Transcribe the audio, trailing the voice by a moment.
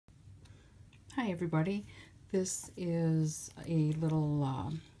Hi everybody, this is a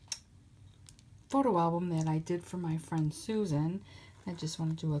little photo album that I did for my friend Susan. I just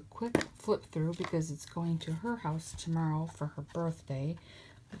want to do a quick flip through because it's going to her house tomorrow for her birthday,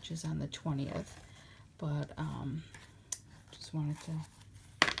 which is on the 20th. But just wanted to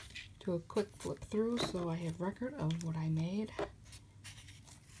do a quick flip through so I have record of what I made.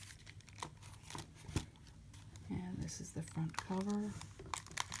 And this is the front cover.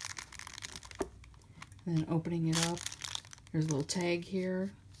 And then opening it up, there's a little tag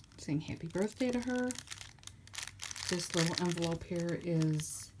here saying happy birthday to her. This little envelope here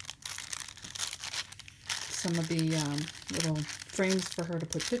is some of the little frames for her to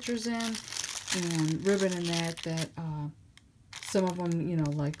put pictures in, and ribbon in that some of them, you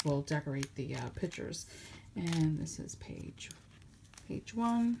know, like will decorate the pictures. And this is page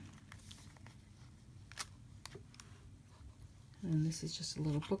 1. And this is just a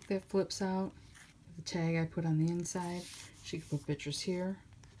little book that flips out. The tag I put on the inside. She could put pictures here.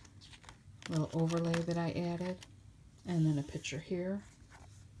 A little overlay that I added. And then a picture here.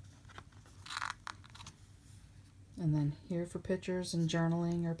 And then here for pictures and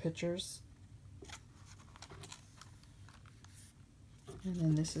journaling or pictures. And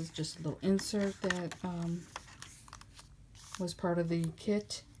then this is just a little insert that was part of the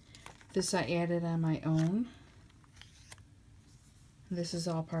kit. This I added on my own. This is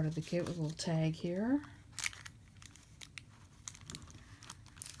all part of the kit with a little tag here.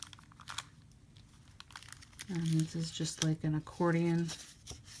 And this is just like an accordion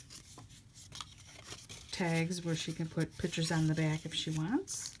tags where she can put pictures on the back if she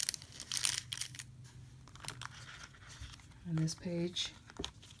wants. And this page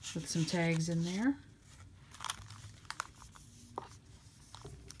with some tags in there.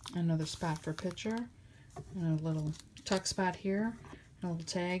 Another spot for picture. And a little tuck spot here. A little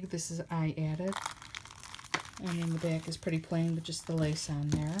tag. This is I added. And then the back is pretty plain with just the lace on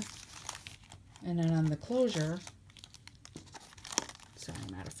there. And then on the closure, sorry,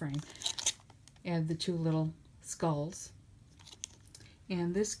 I'm out of frame, add the two little skulls.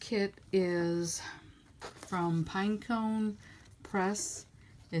 And this kit is from Pinecone Press.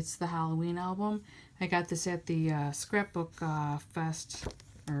 It's the Halloween album. I got this at the scrapbook fest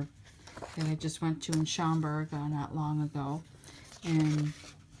that I just went to in Schaumburg not long ago. And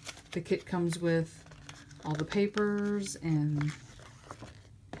the kit comes with all the papers and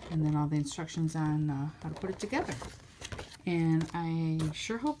then all the instructions on how to put it together. And I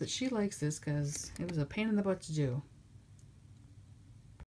sure hope that she likes this because it was a pain in the butt to do.